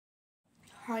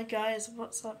Hi guys,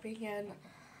 what's up again?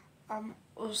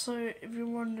 Also, if you're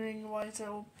wondering why it's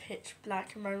all pitch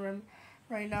black in my room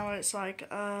right now, it's like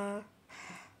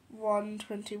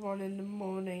 1:21 in the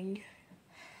morning,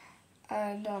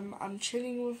 and I'm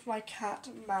chilling with my cat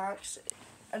Max.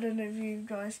 I don't know if you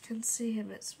guys can see him,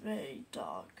 it's very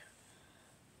dark.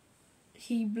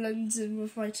 He blends in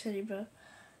with my teddy bear.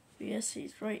 But yes,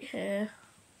 he's right here.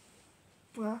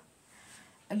 Well,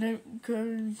 and don't go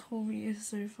and call me a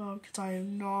sofa because I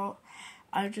am not.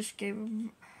 I just gave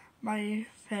him my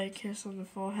fair kiss on the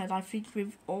forehead. I think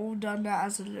we've all done that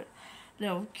as a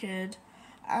little kid.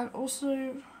 And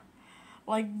also,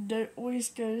 like, don't always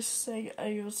go saying, oh,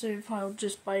 you're so proud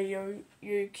just by you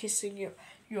kissing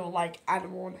your like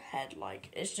animal on the head.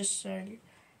 Like, it's just showing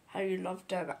how you love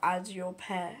them as your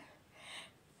pet.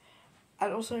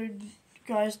 And also,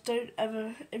 guys, don't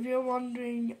ever, if you're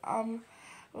wondering,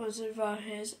 what Zoovar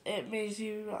is, it means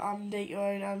you date your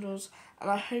own animals, and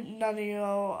I hope none of you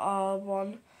are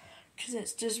one, because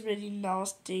it's just really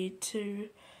nasty to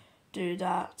do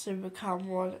that, to become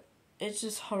one. It's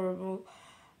just horrible,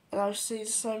 and I've seen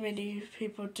so many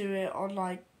people do it on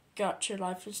like Gacha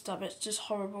Life and stuff. It's just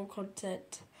horrible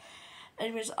content.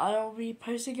 Anyways, I'll be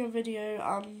posting a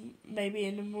video maybe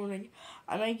in the morning.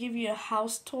 I may give you a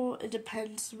house tour. It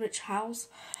depends which house.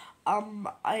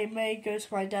 I may go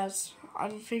to my dad's. I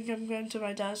think I'm going to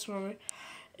my dad's tomorrow.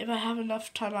 If I have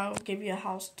enough time, I will give you a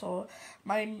house tour.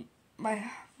 My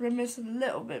room is a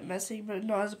little bit messy, but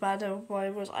not as bad as what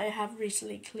it was. I have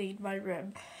recently cleaned my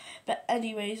room. But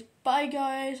anyways, bye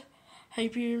guys.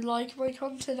 Hope you like my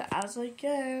content as I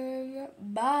can.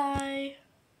 Bye.